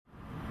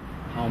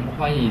好，我们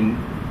欢迎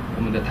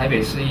我们的台北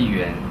市议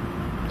员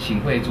秦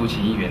慧珠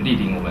秦议员莅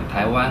临我们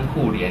台湾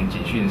互联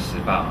警讯时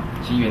报。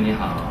秦议员你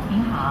好。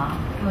您好，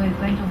各位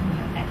观众朋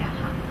友，大家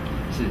好。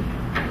是，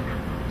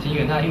秦议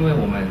员，那因为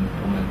我们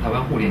台湾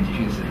互联警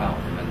讯时报，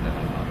我们的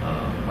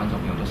观众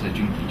朋友都是以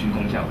军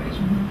公教为主。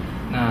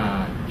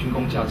那军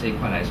公教这一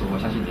块来说，我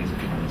相信您是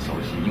非常的熟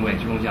悉，因为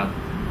军公教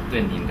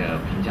对您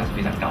的评价是非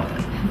常高的。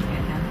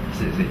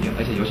是，而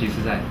且尤其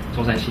是在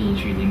中山信义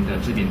区，您的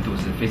知名度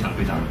是非常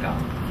的高。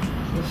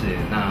是，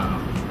那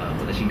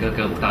我的亲哥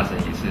哥吴大神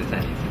也是在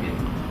你这边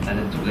担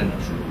任主任的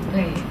职务。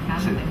对，他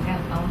们应该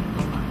帮我很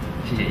多忙。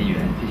谢谢议员。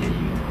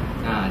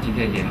那今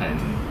天也很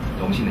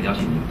荣幸的邀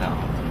请您到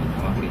我们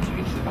台湾互联警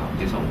讯时报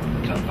接受我们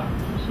的专访。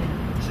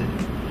是。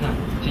那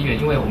秦议员，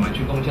因为我们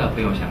军公教的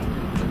朋友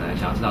可能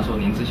想要知道说，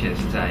您之前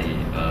是在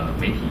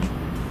媒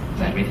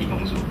体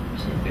工作。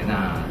是。对，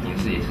那您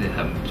也是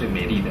最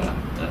美丽的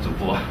主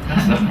播那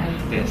时候。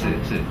对，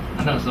是。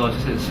那个时候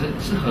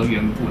是何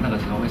缘故？那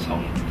个时候会从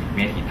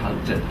媒体踏入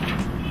政坛。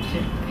是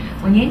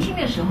我年轻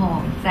的时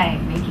候在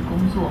媒体工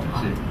作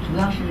主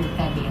要是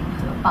在联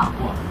合报。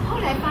后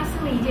来发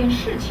生了一件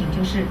事情，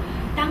就是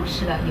当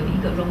时有一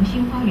个荣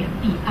兴花园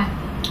弊案，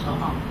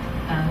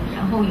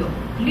然后有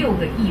6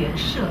个议员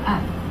涉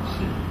案，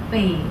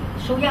被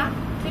收押。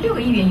这6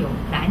个议员有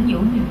男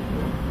有女，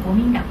有国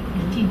民党、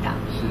民进党。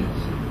是。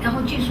然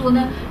后据说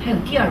呢，还有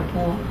第二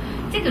波。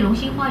这个荣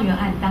兴花园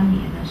案当年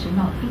呢是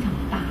闹得非常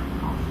大，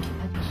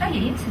那也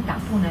因此党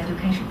部呢就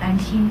开始担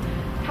心，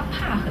他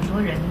怕很多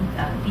人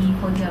第一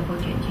波、第二波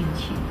卷进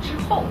去之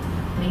后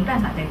没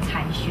办法再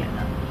参选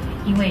了，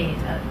因为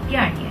第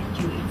2年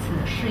就有一次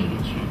的市议员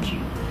选举，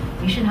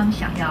于是他们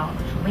想要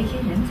储备一些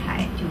人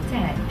才，就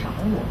再来找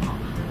我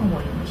问我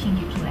有没有兴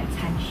趣出来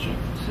参选。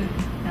是。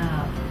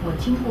那我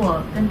经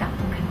过跟党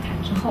部恳谈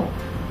之后，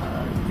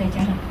再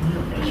加上朋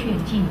友的劝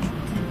进，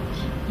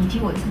以及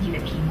我自己的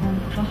评估，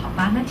我说好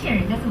吧，那既然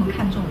人家这么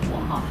看重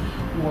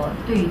我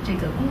对这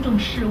个公众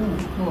事务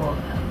或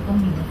公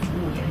民的服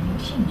务也很有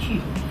兴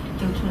趣，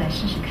就出来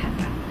试试看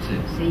吧。是，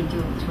所以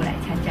就出来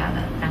参加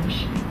了当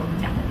时国民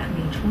党的党内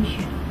初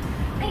选。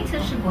那一次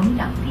是国民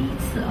党第一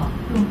次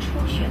用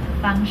初选的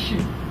方式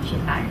选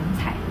拔人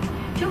才，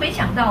就没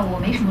想到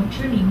我没什么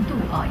知名度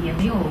也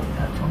没有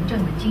从政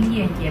的经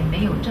验，也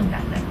没有政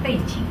党的背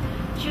景，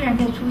居然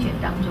在初选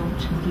当中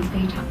成绩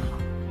非常好。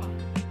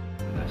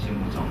心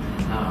目中，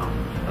那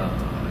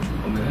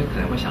我们可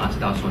能会想要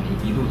知道说，您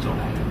一路走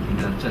来的，您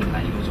的政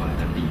坛一路走来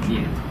的理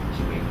念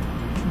是为何？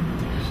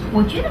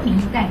我觉得民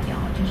意代表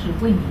就是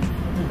为民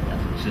服务的，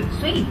是，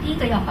所以第一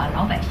个要把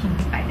老百姓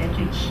摆在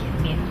最前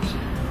面。是，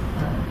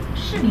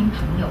市民朋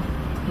友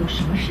有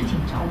什么事情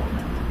找我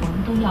们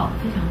都要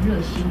非常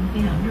热心、非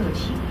常热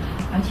情，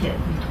而且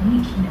以同理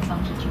心的方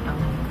式去帮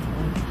他们服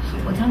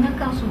务。我常常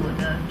告诉我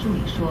的助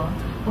理说，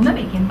我们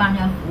每天帮人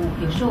家服务，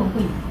有时候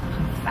会很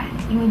烦，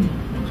因为你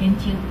每天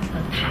接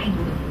太多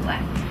的服务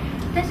案。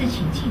但是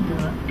请记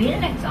得，别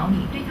人来找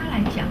你，对他来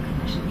讲可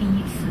能是第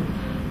一次，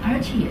而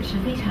且也是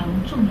非常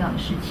重要的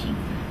事情，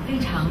非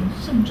常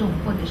慎重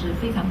或者是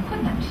非常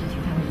困难的事情，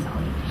他会找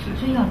你。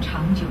所以要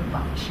长久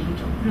保持一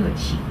种热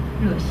情、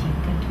热心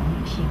跟同理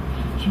心，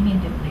去面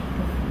对每一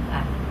个服务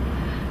案。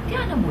第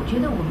二呢，我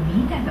觉得我们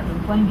民意代表跟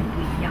官员不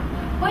一样，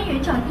官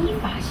员叫依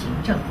法行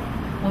政，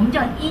我们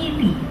叫依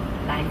理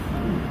来服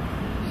务。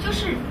就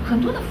是很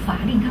多的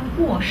法令它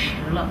过时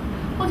了，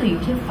或者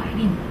有些法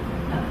令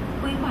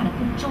规划的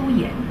不周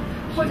延，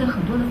或者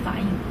很多的法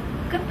令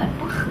根本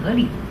不合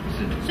理。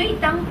所以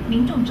当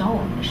民众找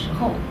我们的时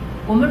候，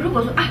我们如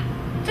果说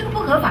这个不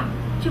合法，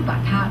就把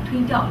它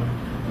推掉了，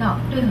那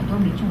对很多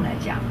民众来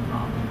讲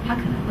他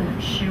可能会很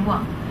失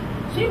望。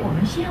所以我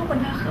们先要问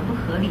他合不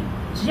合理，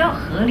只要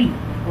合理，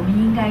我们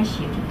应该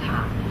协助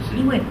他，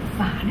因为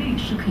法律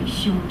是可以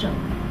修正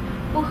的，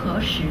不合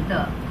时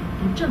的、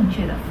不正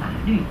确的法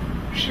律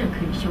是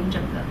可以修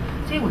正的。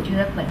所以我觉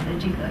得本着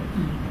这个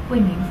以为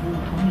民服务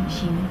同理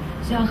心，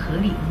只要合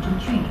理，我们就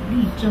据理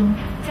力争，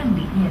这样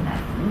理念来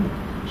服务，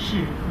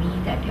是民意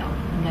代表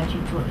应该去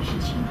做的事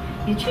情。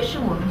也确实，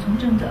我们从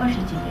政这20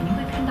几年，你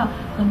会看到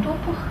很多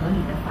不合理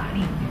的法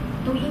令，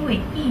都因为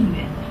议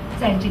员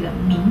在这个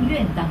民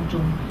怨当中、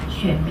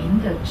选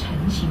民的陈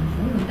情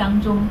服务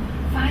当中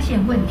发现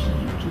问题，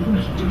主动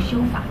提出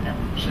修法的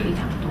是非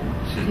常多。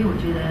所以我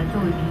觉得作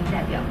为民意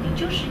代表，你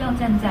就是要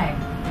站在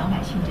老百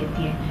姓这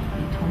边，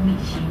以同理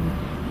心、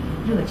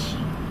以热情、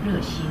热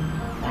心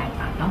来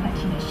把老百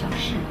姓的小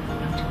事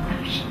当成大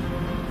事。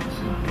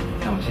是，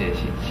那我们谢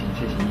谢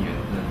议员，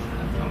真的是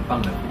很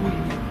棒的服务理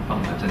念，很棒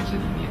的政治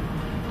理念。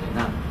对，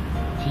那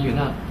秦议员，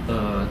那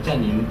在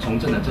您从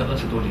政的这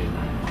20多年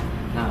来，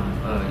那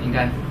应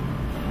该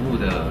服务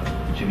的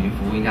选民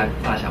服务应该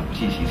大小不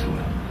计其数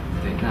了。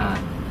对，那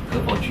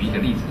可否举一个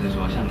例子，就是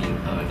说像您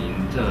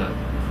这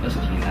20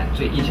几年来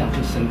最印象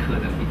最深刻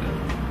的一个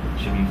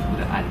选民服务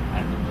的案例？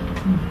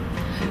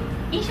是。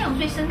印象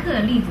最深刻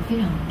的例子非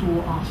常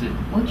多是。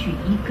我举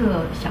一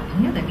个小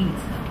朋友的例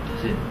子。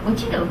是。我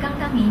记得我刚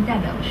当民意代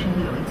表的时候，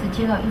有一次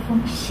接到一封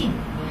信，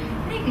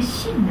那个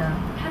信呢，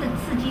它的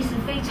字迹是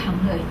非常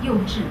的幼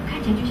稚，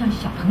看起来就像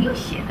小朋友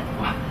写的。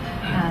哇。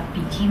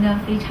笔迹绩呢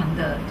非常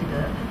的这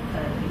个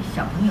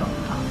小朋友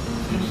哈，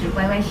就是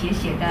歪歪斜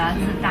斜的，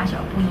字大小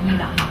不一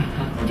了哈。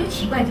我就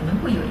奇怪怎么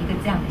会有一个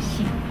这样的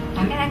信，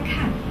打开来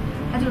看，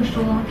他就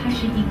说他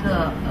是一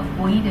个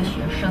国一的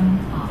学生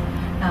啊，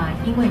那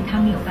因为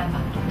他没有办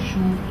法读书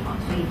啊，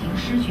所以已经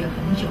失学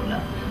很久了，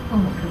问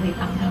我可不可以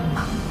帮他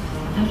忙。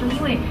他说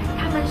因为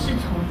他们是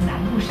从南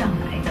部上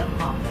来的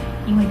啊，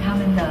因为他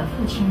们的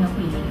父亲呢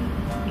会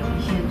有一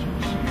些就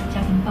是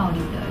家庭暴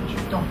力的举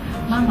动，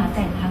妈妈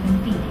带着他跟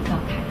弟弟到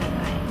台北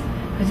来，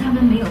可是他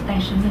们没有带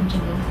身份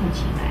证跟户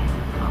籍来，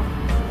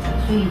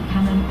所以他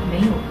们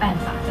没有办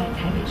法在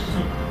台北市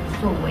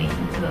作为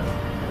一个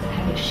台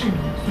北市民，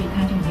所以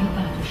他就没有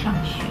办法去上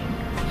学。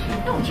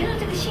那我接到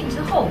这个信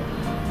之后，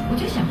我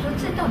就想说，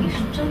这到底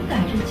是真的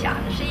还是假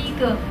的？是一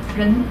个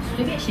人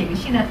随便写个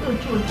信来恶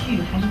作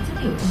剧，还是真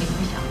的有这么一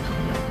个小朋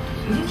友？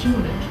我就请我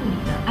的助理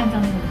呢，按照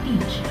那个地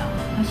址啊，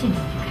到现场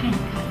去看一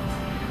看。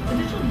我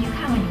的助理去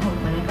看完以后，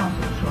回来告诉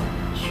我说，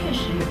确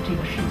实有这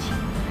个事情。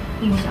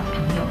那个小朋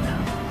友呢，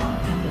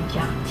他们的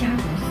家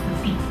族四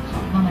壁，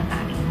妈妈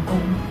打零工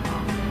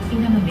因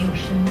为他们没有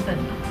身份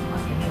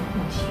也没有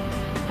户籍，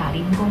打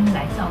零工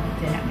来照顾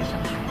这2个小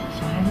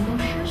孩子都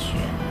失学。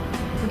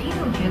我听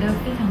着我觉得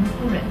非常的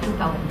不忍，就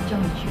把我们教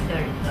育局的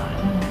人让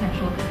他们看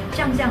说，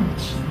像这样的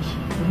情形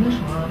有没有什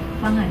么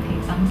方案可以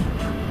帮助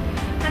他？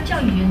那教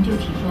育员就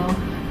提说，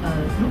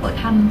如果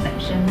他们本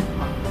身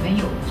没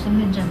有身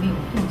份证、没有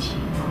户籍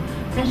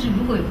但是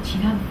如果有其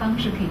他的方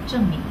式可以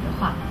证明的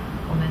话，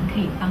我们可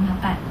以帮他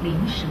办临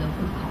时的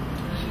户口。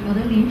有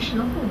了临时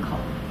的户口，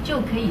就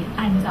可以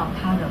按照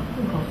他的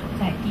户口所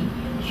在地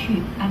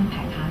去安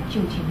排他就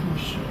近入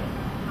学。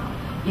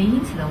也因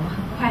此呢，我们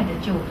很快的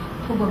就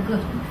透过各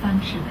种方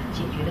式呢，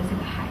解决了这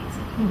个孩子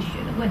入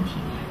学的问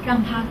题，让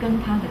他跟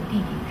他的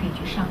弟弟可以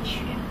去上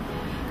学。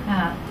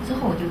那之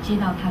后我就接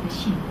到他的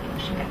信，表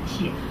示感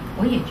谢，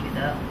我也觉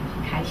得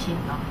很开心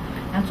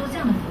那做这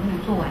样的服务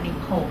做完了以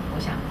后，我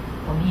想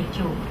我们也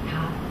就把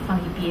它放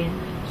一边。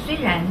虽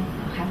然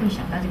还会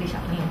想到这个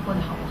小朋友过得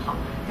好不好，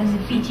但是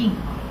毕竟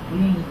不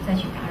愿意再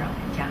去打扰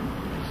人家。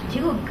结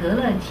果隔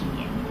了几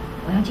年，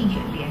我要竞选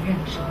连任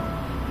的时候，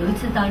有一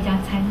次到一家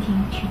餐厅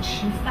去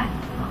吃饭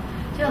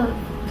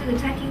这个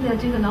餐厅的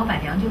这个老板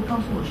娘就告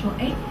诉我说，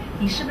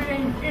你是不是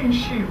认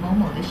识某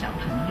某的小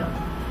朋友？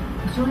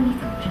我说你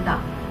怎么知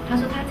道？他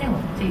说他在我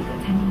们这个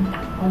餐厅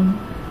打工，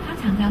他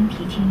常常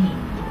提醒你，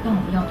让我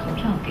们要投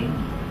票给你。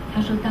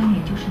他说当年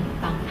就是你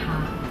帮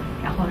他，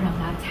然后让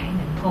他才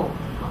能够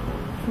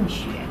复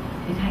学，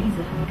所以他一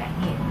直很感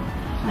念你。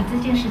那这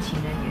件事情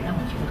呢，也让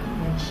我觉得很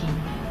温馨，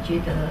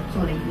觉得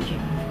做了一个选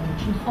民服务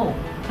之后，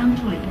帮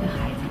助了一个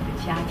孩子的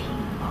家庭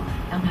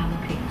让他们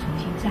可以重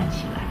新站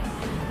起来。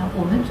那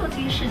我们做这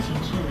些事情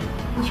是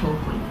不求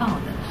回报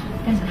的，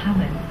但是他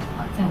们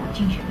在我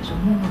竞选的时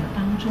候默默的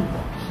帮助我，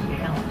也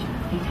让我觉得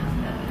非常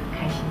的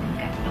开心跟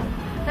感动。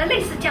那类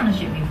似这样的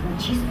选民服务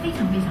其实非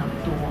常非常的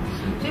多，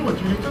所以我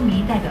觉得做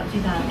民意代表最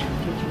大的成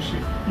就就是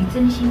你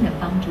真心的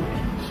帮助人，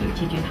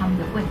解决他们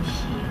的问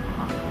题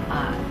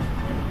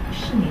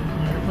市民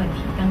朋友的问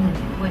题、当人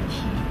民的问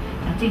题，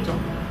那这种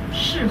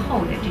事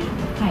后的这种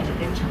快乐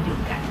跟成就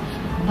感，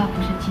恐怕不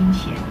是金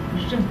钱，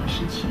不是任何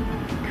事情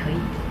可以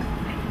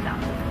买得到。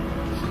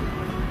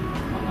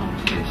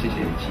谢谢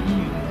秦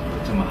议员有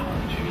这么好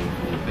的选民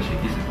服务，而且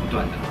一直不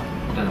断的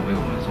为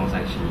我们松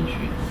山信义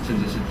区，甚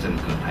至是整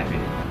个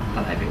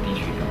大台北地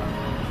区的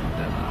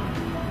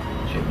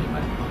选民们，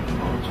能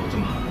够做这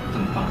么好的、这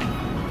么棒的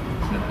服务，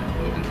真的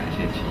我很感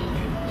谢秦议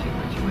员、秦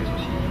慧珠议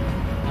员。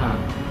那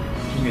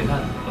秦议员，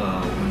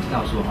我们知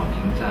道说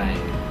您在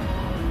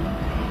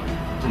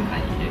政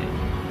坛也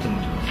这么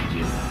久的时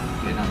间，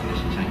对，那您的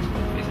形象也是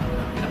非常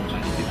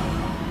专业、非常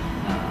好。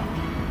那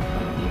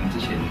您之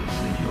前是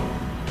有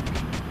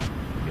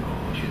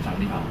选上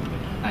立法委员，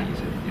那也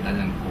担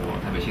任过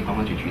台北县观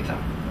光局局长。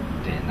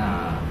对，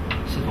那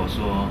是否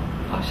说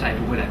下一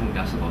步未来目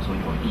标是否说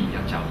有意要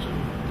角逐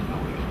立法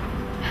委员？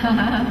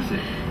是。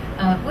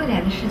未来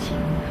的事情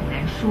很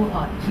难说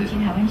尤其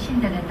台湾现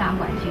在的大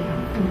环境很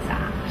复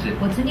杂。是。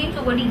我曾经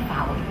做过立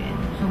法委员，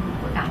做过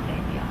国大代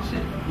表，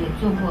是，也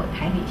做过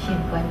台北县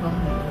观光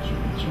旅游局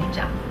的局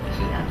长，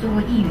是，做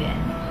过议员，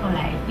后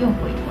来又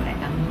回国来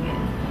当议员。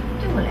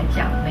对我来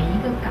讲，每一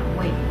个岗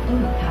位都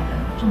有它的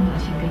重要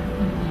性跟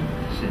意义。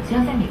是。只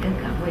要在每个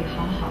岗位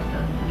好好的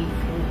努力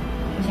服务，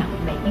我想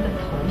每一个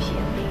头衔、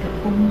每一个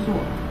工作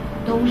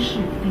都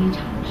是非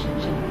常神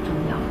圣重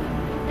要的。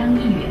当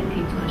议员可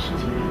以做的事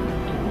情很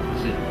多，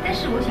是。但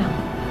是我想，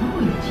如果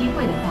有机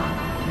会的话，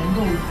能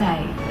够在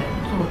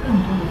做更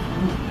多的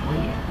服务，我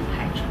也不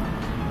排除。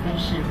但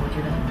是我觉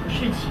得很多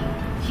事情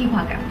计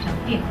划赶不上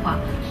变化，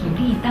努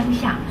力当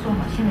下做好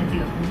现在这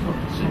个工作，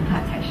恐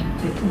怕才是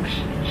最务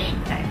实跟实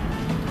在的。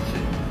是。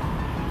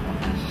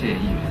谢谢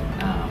议员。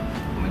那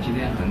我们今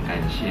天很感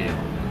谢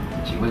我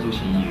们秦慧珠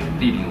秦议员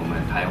莅临我们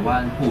台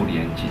湾互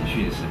联警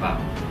讯时报，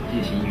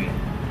谢谢秦议员。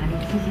好的，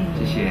谢谢你。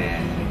谢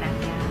谢。